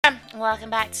Welcome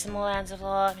back to some more Lands of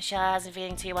Lore. Michelle isn't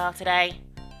feeling too well today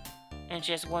and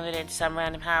just wandered into some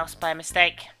random house by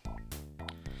mistake.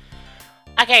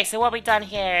 Okay, so what we've done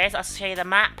here is, I'll show you the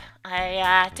map.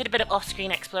 I did a bit of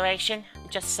off-screen exploration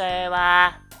just so,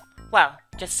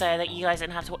 just so that you guys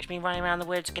didn't have to watch me running around the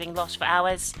woods getting lost for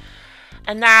hours.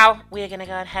 And now we're going to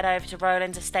go and head over to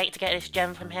Roland's estate to get this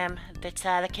gem from him that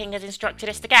the king has instructed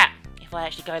us to get. If I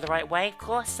actually go the right way, of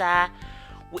course,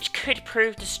 which could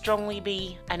prove to strongly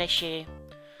be an issue,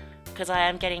 because I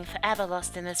am getting forever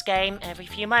lost in this game every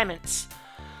few moments.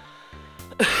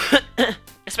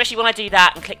 Especially when I do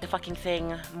that and click the fucking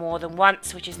thing more than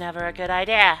once, which is never a good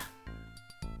idea.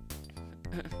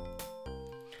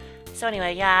 So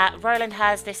anyway, yeah, Roland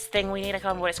has this thing we need, I can't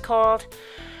remember what it's called.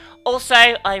 Also,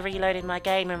 I reloaded my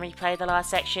game and replayed the last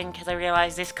section because I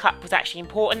realised this cup was actually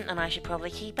important and I should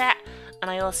probably keep it.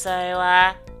 And I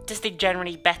also just did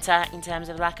generally better in terms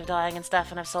of lack of dying and stuff,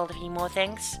 and I've sold a few more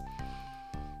things.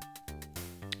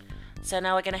 So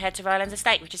now we're going to head to Roland's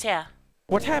estate, which is here.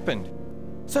 What happened?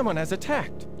 Someone has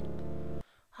attacked.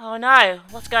 Oh no,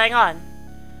 what's going on?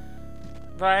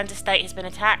 Roland's estate has been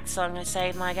attacked, so I'm going to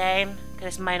save my game,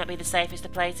 because this may not be the safest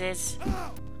of places.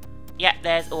 Yep,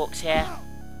 there's orcs here.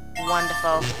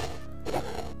 Wonderful.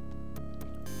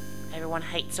 Everyone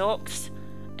hates orcs,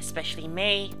 especially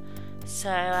me. So,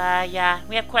 yeah,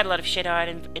 we have quite a lot of shit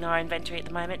in our inventory at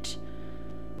the moment.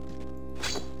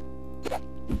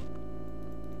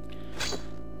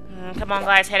 Come on,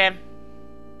 guys, hit him.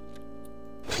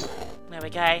 There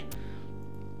we go.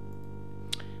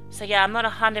 So, yeah, I'm not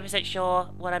 100% sure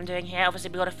what I'm doing here. Obviously,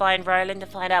 we've got to find Roland to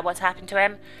find out what's happened to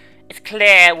him. It's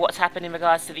clear what's happened in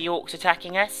regards to the orcs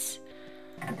attacking us.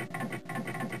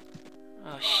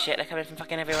 Oh, shit, they're coming from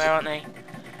fucking everywhere, aren't they?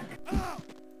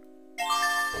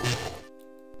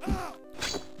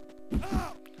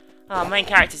 Oh, main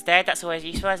character's dead. That's always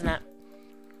useful, isn't it?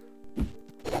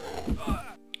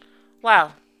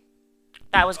 Well,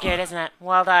 that was good, isn't it?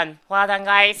 Well done. Well done,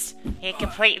 guys. You're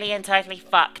completely and totally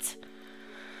fucked.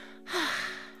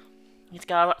 Need to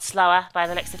go a lot slower by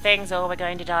the looks of things, or we're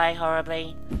going to die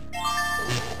horribly.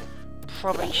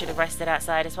 Probably should have rested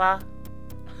outside as well.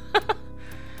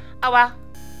 Oh well.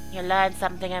 You learn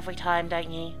something every time,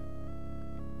 don't you?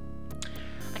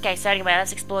 Okay, so anyway,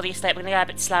 let's explore the estate. We're going to go a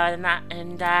bit slower than that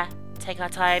and take our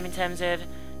time in terms of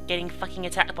getting fucking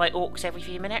attacked by orcs every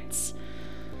few minutes.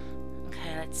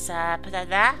 Okay, let's put that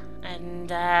there. And,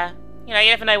 you know, you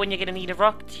never know when you're going to need a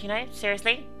rock, you know,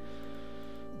 seriously.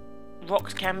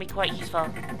 Rocks can be quite useful.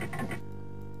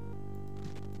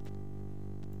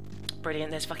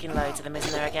 Brilliant, there's fucking loads of them,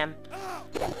 isn't there, again?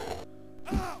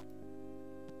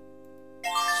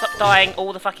 Stop dying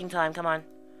all the fucking time, come on.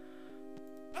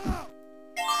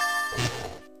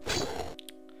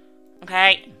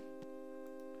 Okay.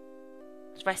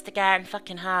 Let's rest again,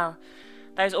 fucking hell.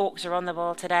 Those orcs are on the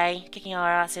ball today, kicking our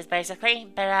asses basically.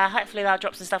 But hopefully they'll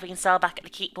drop some stuff we can sell back at the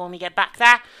keep when we get back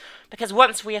there. Because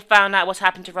once we have found out what's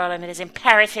happened to Roland, it is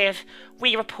imperative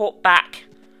we report back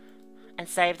and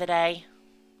save the day.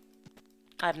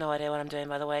 I have no idea what I'm doing,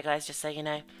 by the way, guys, just so you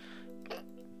know.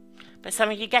 But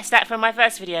some of you guessed that from my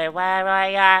first video, where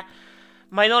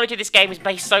my knowledge of this game is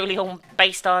based solely on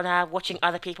watching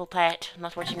other people play it,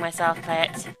 not watching myself play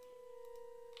it.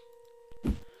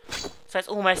 So it's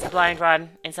almost a blind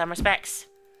run in some respects.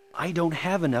 I don't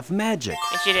have enough magic.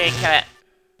 Yes, you do. Kill it.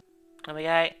 There we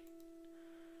go.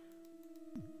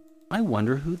 I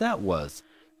wonder who that was.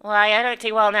 Well, I don't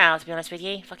do well now, to be honest with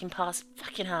you. Fucking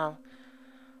hell.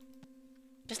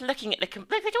 Just looking at the... what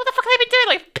the fuck have they been doing?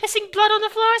 Like, pissing blood on the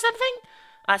floor or something?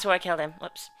 That's where I killed him.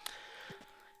 Whoops.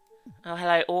 Oh,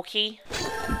 hello, Orky.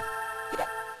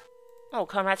 Oh,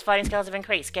 comrades' fighting skills have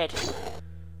increased. Good.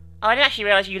 Oh, I didn't actually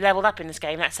realise you leveled up in this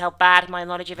game. That's how bad my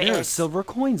knowledge of it is. There are silver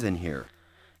coins in here.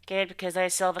 Good, because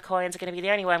those silver coins are going to be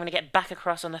the only way I'm going to get back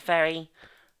across on the ferry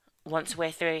once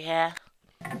we're through here.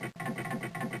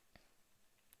 Going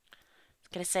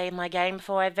to save my game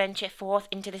before I venture forth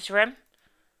into this room.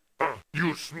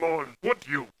 You small, what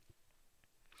you?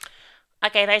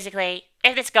 Okay, basically,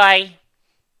 if this guy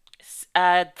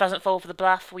doesn't fall for the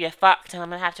bluff, we are fucked and I'm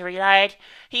going to have to reload.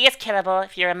 He is killable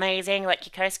if you're amazing, like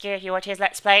Yukosuke if you watch his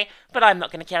Let's Play, but I'm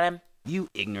not going to kill him. You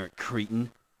ignorant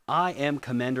cretin. I am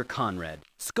Commander Conrad.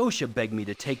 Scotia begged me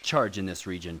to take charge in this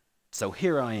region, so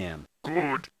here I am.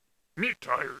 Good. Me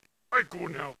tired. I go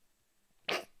now.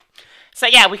 So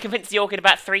yeah, we convinced the orc in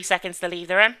about 3 seconds to leave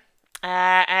the room.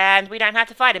 And we don't have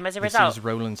to fight him as a result. This is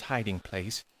Roland's hiding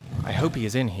place. I hope he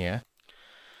is in here.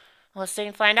 We'll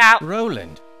soon find out.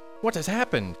 Roland, what has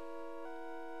happened?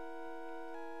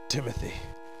 Timothy,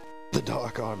 the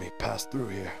Dark Army passed through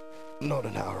here not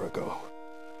an hour ago.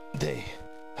 They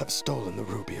have stolen the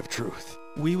Ruby of Truth.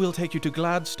 We will take you to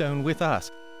Gladstone with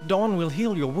us. Dawn will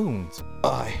heal your wounds.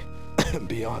 I am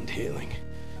beyond healing.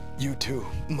 You too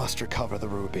must recover the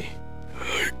Ruby.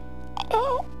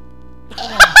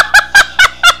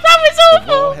 The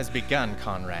war has begun,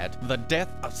 Conrad. The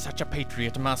death of such a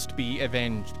patriot must be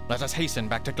avenged. Let us hasten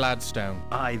back to Gladstone.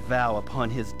 I vow upon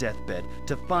his deathbed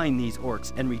to find these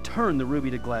orcs and return the ruby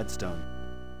to Gladstone.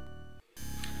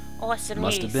 Awesome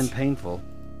Must news. have been painful.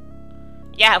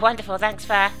 Yeah, wonderful. Thanks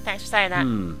for saying that.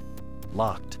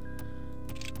 Locked.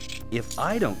 If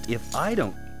I don't.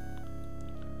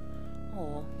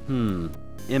 Oh.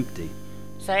 Empty.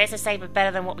 So is the saber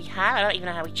better than what we have? I don't even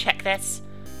know how we check this.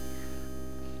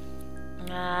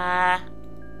 No,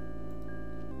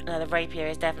 the rapier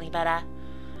is definitely better.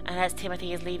 And as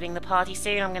Timothy is leaving the party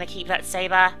soon, I'm going to keep that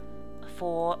saber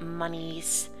for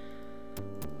monies.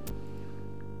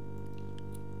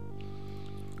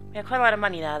 We have quite a lot of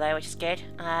money there, though, which is good.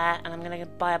 And I'm going to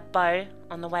buy a bow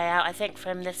on the way out, I think,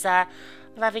 from this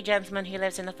lovely gentleman who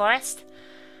lives in the forest.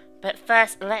 But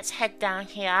first, let's head down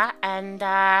here and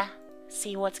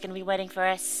see what's going to be waiting for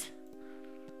us.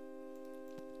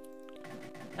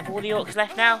 Have all the orcs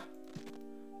left now?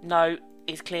 No,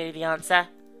 is clearly the answer.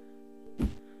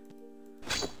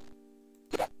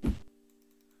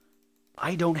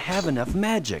 I don't have enough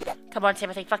magic. Come on,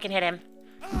 Timothy, fucking hit him.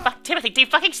 Fuck, Timothy, do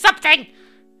fucking something!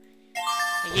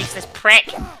 You useless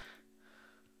prick.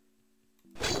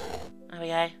 There we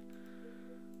go.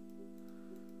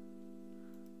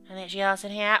 Anything else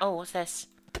in here? Oh, what's this?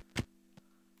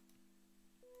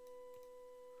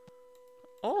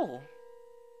 Oh.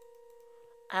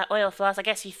 Oil flask. I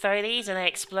guess you throw these and they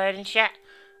explode and shit.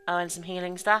 Oh, and some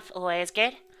healing stuff. Always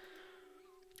good.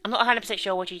 I'm not 100%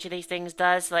 sure what each of these things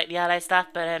does, like the yellow stuff,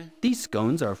 but These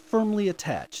scones are firmly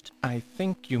attached. I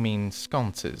think you mean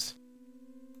sconces.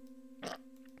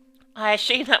 I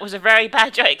assume that was a very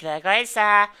bad joke there, guys.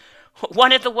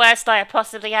 One of the worst I have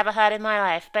possibly ever heard in my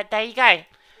life, but there you go.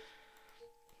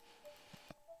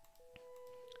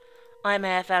 I may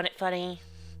have found it funny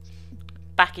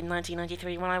back in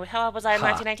 1993 when how old was I in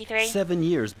 1993? 7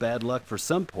 years bad luck for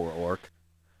some poor orc.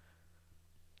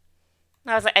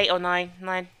 I was like 8 or 9,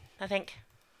 I think.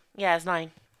 Yeah, it was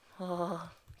 9. Oh,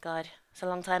 God, it's a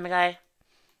long time ago.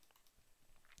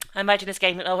 I imagine this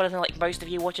game older than like most of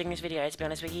you watching this video, to be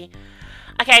honest with you.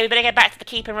 Okay, we better get back to the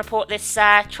keep and report this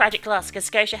tragic loss, because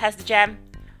Scotia has the gem.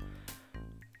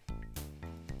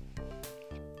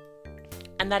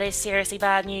 And that is seriously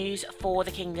bad news for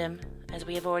the kingdom, as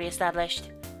we have already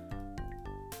established.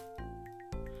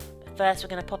 But first, we're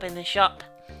going to pop in the shop,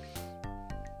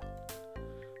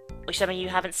 which some of you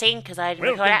haven't seen because I didn't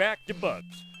record it. Welcome back to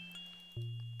Bugs.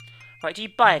 Right, do you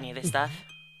buy any of this stuff?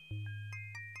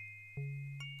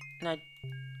 No.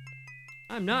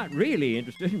 I'm not really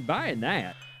interested in buying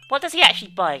that. What does he actually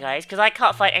buy, guys? Because I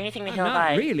can't find anything that I'm he'll not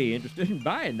buy. really interested in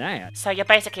buying that. So you're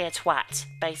basically a twat,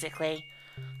 basically.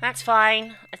 That's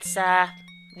fine. It's, I'm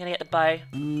gonna get the bow.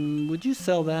 Would you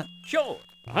sell that? Sure,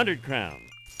 100 crowns.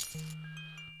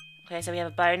 Okay, so we have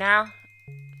a bow now,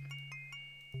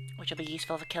 which will be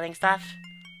useful for killing stuff.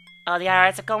 Oh, the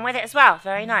arrows have gone with it as well.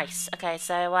 Very nice. Okay,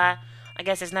 so, I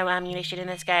guess there's no ammunition in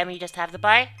this game. You just have the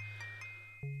bow.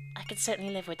 I could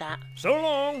certainly live with that. So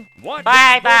long. Watch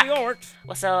Bye, out for back. the orcs.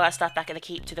 We'll sell all that stuff back at the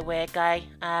keep to the weird guy.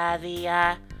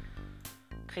 The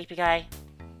creepy guy.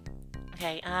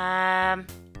 Okay,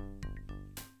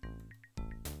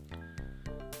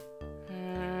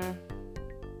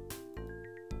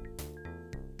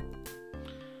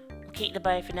 We'll keep the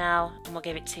bow for now, and we'll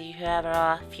give it to whoever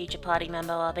our future party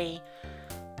member will be.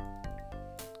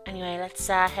 Anyway, let's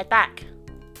head back.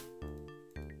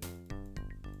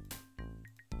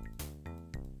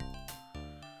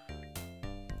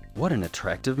 What an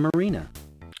attractive marina.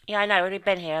 Yeah, I know, we've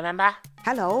been here, remember?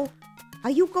 Hello? Are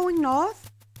you going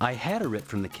north? I had a writ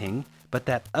from the king, but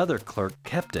that other clerk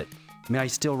kept it. May I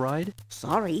still ride?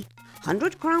 Sorry.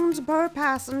 100 crowns per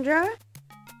passenger?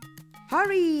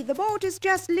 Hurry, the boat is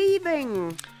just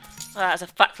leaving. Well, that was a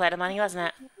fuckload of money, wasn't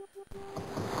it?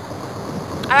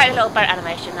 I like the little boat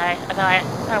animation though, although I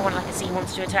don't want like a sea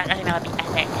monster to attack. I think that would be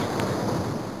epic.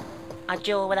 A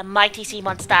duel with a mighty sea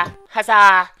monster.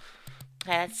 Huzzah!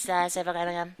 Okay, let's see if I can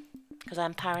again, because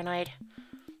I'm paranoid.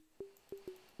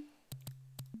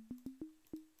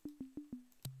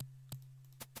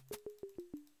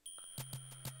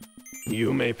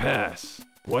 You may pass.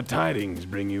 What tidings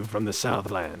bring you from the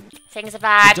Southland? Things are The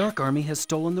bad. Dark Army has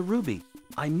stolen the ruby.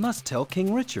 I must tell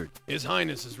King Richard. His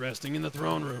Highness is resting in the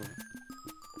throne room.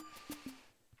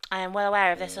 I am well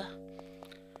aware of this.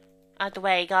 Out of the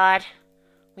way, guard.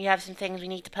 We have some things we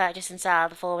need to purchase and sell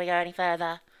before we go any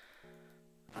further.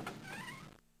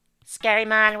 Scary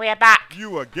man, we are back.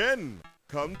 You again.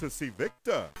 Come to see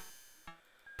Victor.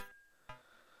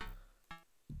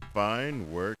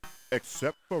 Fine work,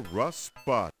 except for rough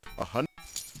spot.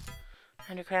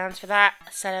 100 crowns for that.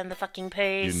 Selling the fucking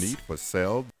poos. You need for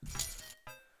sale.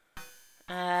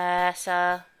 So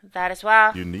that as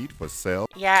well. You need for sale.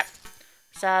 Yep.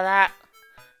 Sell that.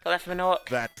 Got that from an orc.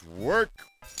 That work.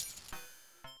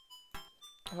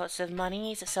 Lots of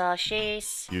money. So sell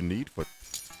shoes. You need for.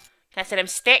 Can I sell him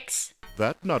sticks?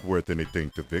 That not worth anything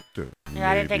to Victor. No,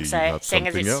 I don't think so. Have Seeing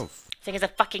as something else. Seeing as a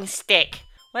fucking stick.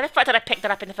 Where the fuck did I pick that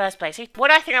up in the first place? Why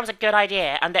do I think that was a good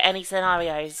idea under any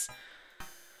scenarios?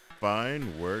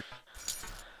 Fine work.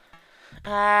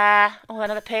 Oh,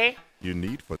 another poo. You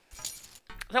need for.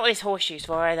 I don't want these horseshoes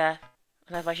for either. I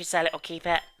don't know if I should sell it or keep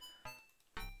it.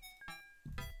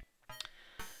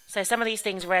 So some of these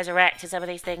things resurrect and some of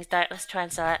these things don't. Let's try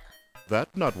and sell it.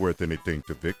 That not worth anything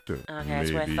to Victor. Okay,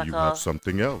 it's worth Maybe fuck you all. have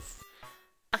something else.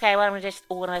 Okay, well I'm gonna just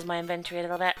organise my inventory a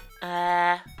little bit.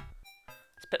 Let's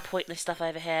put pointless stuff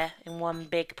over here in one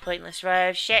big pointless row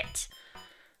of shit.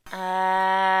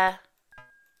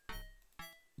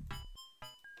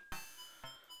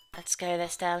 Let's go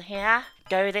this down here.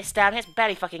 Go this down here. It's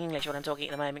barely fucking English when I'm talking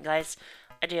at the moment, guys.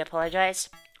 I do apologise.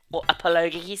 Or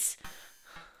apologies.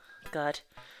 God.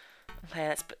 Okay,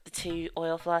 let's put the 2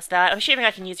 oil flasks down. I'm assuming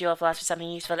I can use the oil flask for something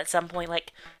useful at some point,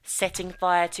 like setting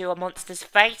fire to a monster's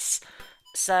face.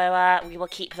 So, we will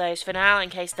keep those for now in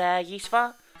case they're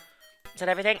useful. Is that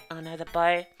everything? Oh no, the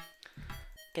bow.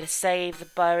 Gonna save the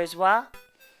bow as well.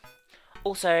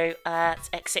 Also, let's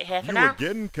exit here for now. You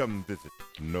again come visit.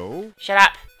 No? Shut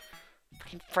up.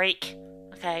 Fucking freak.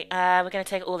 Okay, we're gonna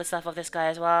take all the stuff off this guy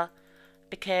as well.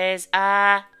 Because,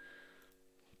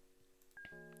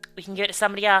 we can give it to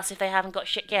somebody else if they haven't got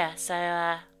shit gear. So,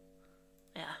 yeah.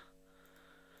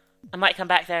 I might come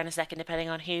back there in a second depending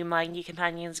on who my new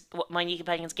companion's, what my new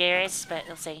companion's gear is, but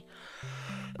we'll see.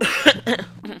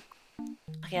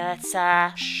 Okay, let's,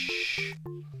 Shh.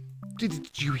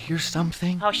 Did you hear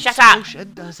something? Oh, shut up! Scotia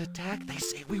does attack. They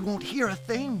say we won't hear a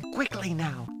thing. Quickly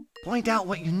now. Point out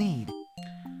what you need.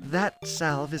 That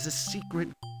salve is a secret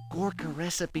Gorka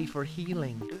recipe for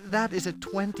healing. That is a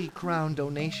 20 crown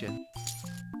donation.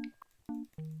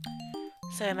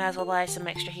 So we may as well buy some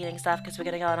extra healing stuff because we're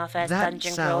going to go on our first That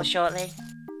dungeon crawl shortly.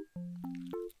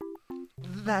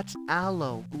 That's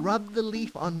aloe. Rub the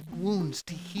leaf on wounds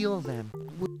to heal them.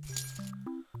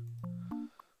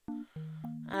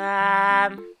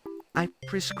 I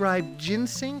prescribe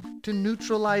ginseng to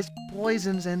neutralize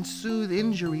poisons and soothe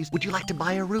injuries. Would you like to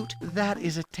buy a root? That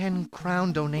is a 10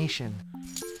 crown donation.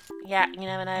 Yeah, you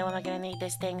never know when we're going to need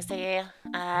these things, do you?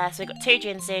 So we've got 2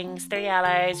 ginsengs, 3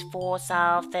 aloes, 4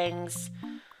 salve things.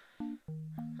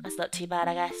 That's not too bad,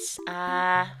 I guess.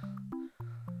 Yeah,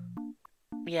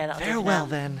 that'll do for Farewell,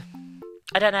 now. then.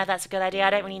 I don't know if that's a good idea. I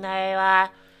don't really know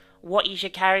what you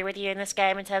should carry with you in this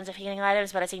game in terms of healing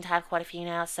items, but I seem to have quite a few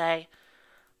now, so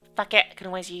fuck it. I can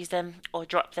always use them or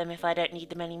drop them if I don't need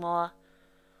them anymore.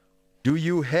 Do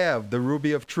you have the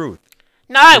Ruby of Truth?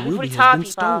 No, The we've ruby already has told been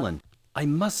people. stolen. I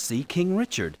must see King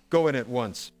Richard. Go in at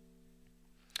once.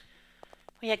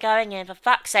 We are going in, for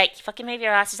fuck's sake. Fucking move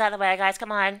your asses out of the way, guys.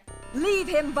 Come on. Leave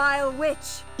him, vile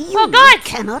witch! You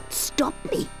cannot stop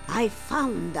me. I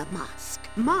found the mask.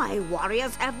 My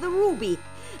warriors have the ruby,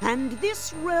 and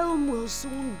this realm will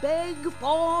soon beg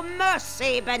for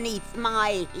mercy beneath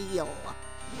my heel.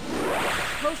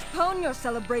 Postpone your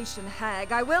celebration,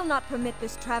 hag. I will not permit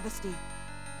this travesty.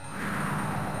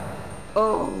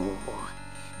 Oh,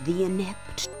 the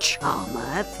inept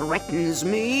charmer threatens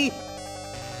me.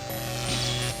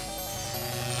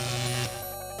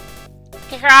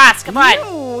 Kick her ass, come on!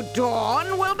 You,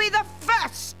 Dawn, will be the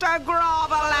first to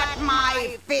grovel at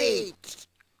my feet.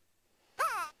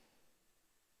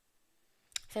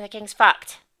 So the king's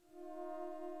fucked.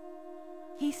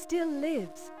 He still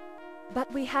lives,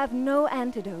 but we have no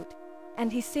antidote,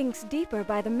 and he sinks deeper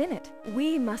by the minute.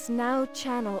 We must now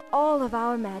channel all of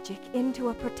our magic into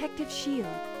a protective shield.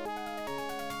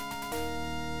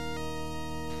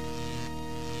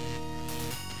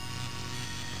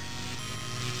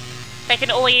 They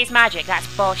can all use magic, that's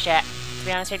bullshit, to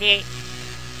be honest with you.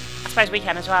 I suppose we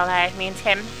can as well, though, me and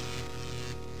Tim.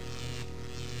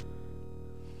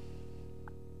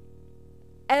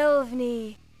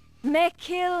 Elvni,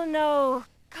 Mekilno,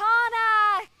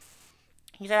 Konax!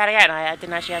 Can you say that again? I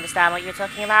didn't actually understand what you were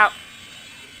talking about.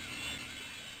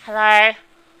 Hello?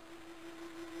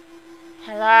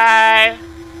 Hello?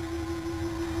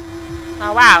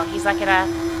 Oh wow, he's like in a...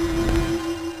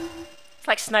 It's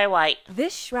like Snow White.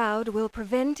 This shroud will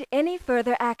prevent any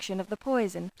further action of the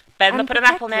poison. Better not and put an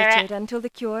apple protect near Richard it. until the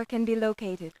cure can be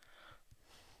located.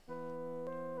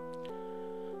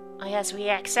 I guess we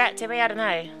accept, do we? I don't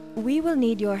know. We will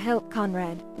need your help,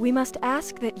 Conrad. We must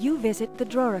ask that you visit the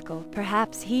Droracle.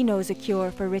 Perhaps he knows a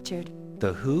cure for Richard.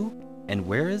 The who? And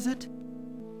where is it?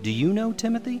 Do you know,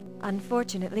 Timothy?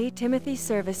 Unfortunately, Timothy's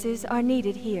services are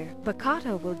needed here.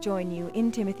 Bakata will join you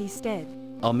in Timothy's stead.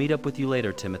 I'll meet up with you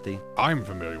later, Timothy. I'm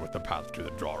familiar with the path to the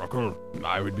Droracle.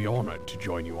 I would be honored to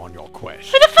join you on your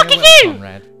quest. Who the fuck are you?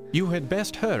 Conrad. You had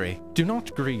best hurry. Do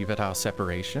not grieve at our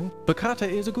separation. Bakata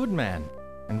is a good man,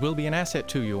 and will be an asset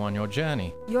to you on your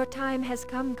journey. Your time has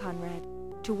come, Conrad,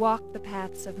 to walk the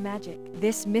paths of magic.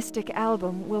 This mystic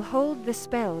album will hold the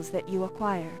spells that you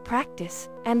acquire. Practice,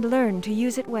 and learn to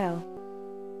use it well.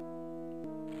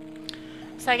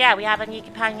 So yeah, we have a new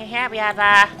companion here. We have,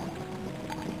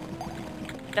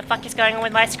 the fuck is going on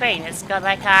with my screen? It's got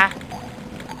like,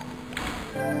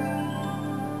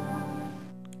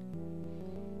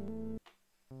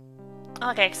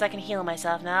 Okay, because I can heal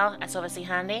myself now. That's obviously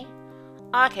handy.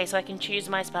 Okay, so I can choose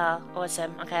my spell.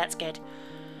 Awesome. Okay, that's good.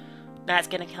 That's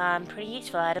gonna come pretty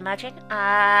useful, I'd imagine.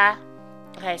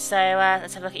 Okay, so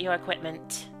let's have a look at your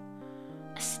equipment.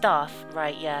 A staff,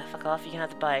 right? Yeah, fuck off. You can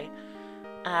have the bow.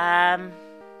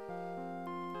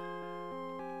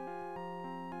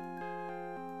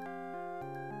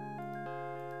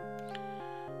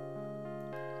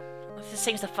 This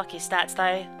seems to fuck his stats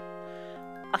though.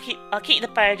 I'll keep the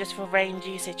bow just for range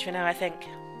usage for now, I think.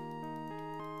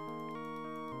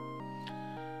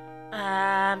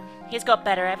 He's got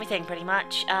better everything pretty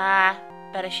much.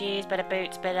 Better shoes, better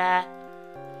boots, better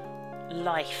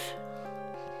life.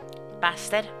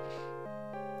 Bastard.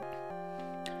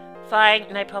 Fine,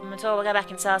 no problem at all. We'll go back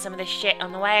and sell some of this shit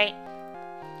on the way.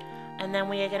 And then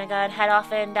we are gonna go and head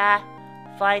off and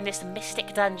find this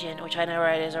mystic dungeon, which I know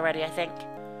where it is already, I think.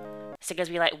 So because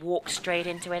we like walked straight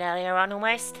into it earlier on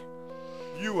almost.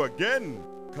 You again?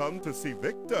 Come to see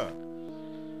Victor?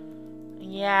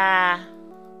 Yeah.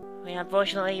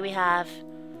 Unfortunately we have.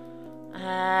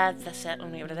 That's it,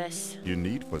 let me get rid of this. You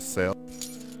need for sale.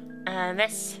 And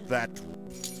this. That.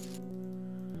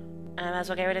 And I might as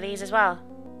well get rid of these as well.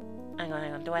 Hang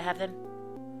on, do I have them?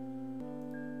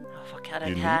 Oh fuck it, I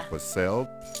don't care. You need for sale.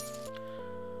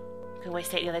 Can always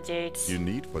take the other dudes. You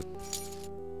need for.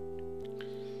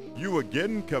 You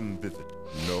again come visit?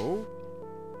 No?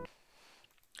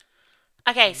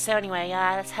 Okay, so anyway,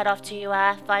 let's head off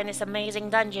to find this amazing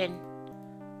dungeon.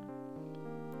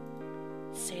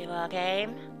 Save our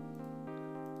game.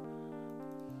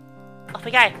 Off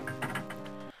we go.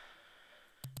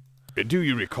 Do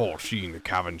you recall seeing the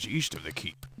caverns east of the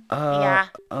keep? Yeah.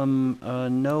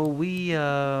 No, we,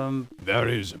 There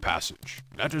is a passage.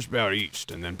 Let us bear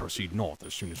east and then proceed north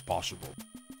as soon as possible.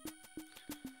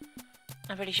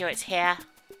 I'm pretty sure it's here.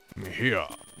 Here,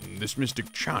 this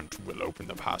mystic chant will open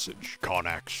the passage.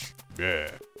 Connex, Ver,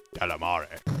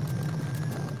 Calamare.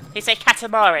 Did you say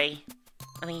Katamari?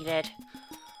 I think you did.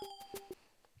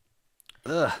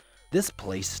 Ugh, this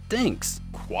place stinks.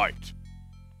 Quite.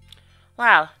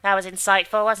 Wow, that was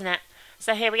insightful, wasn't it?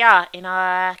 So here we are in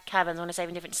our caverns. I want to save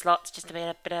in different slots just to be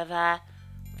a bit of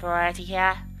variety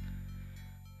here.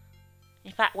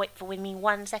 In fact, wait for with me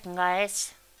 1 second,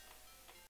 guys.